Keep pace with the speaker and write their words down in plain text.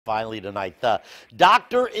Finally tonight, the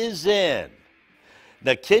doctor is in.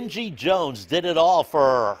 Nakenje Jones did it all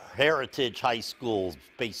for Heritage High School's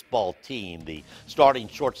baseball team. The starting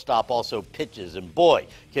shortstop also pitches, and boy,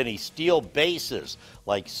 can he steal bases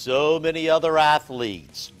like so many other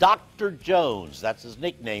athletes. Dr. Jones, that's his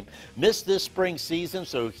nickname, missed this spring season,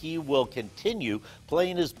 so he will continue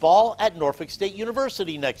playing his ball at Norfolk State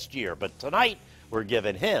University next year. But tonight, we're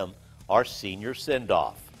giving him our senior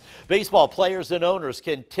send-off. Baseball players and owners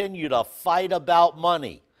continue to fight about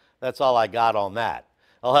money. That's all I got on that.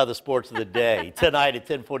 I'll have the sports of the day tonight at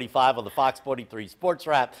 10:45 on the Fox 43 Sports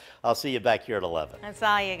Wrap. I'll see you back here at 11. That's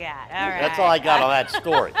all you got. All right. That's all I got on that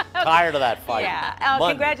story. Tired of that fight. Yeah.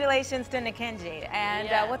 Congratulations to Nakenje.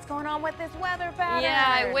 And what's going on with this weather pattern? Yeah,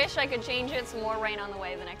 I wish I could change it. Some more rain on the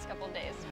way the next couple of days.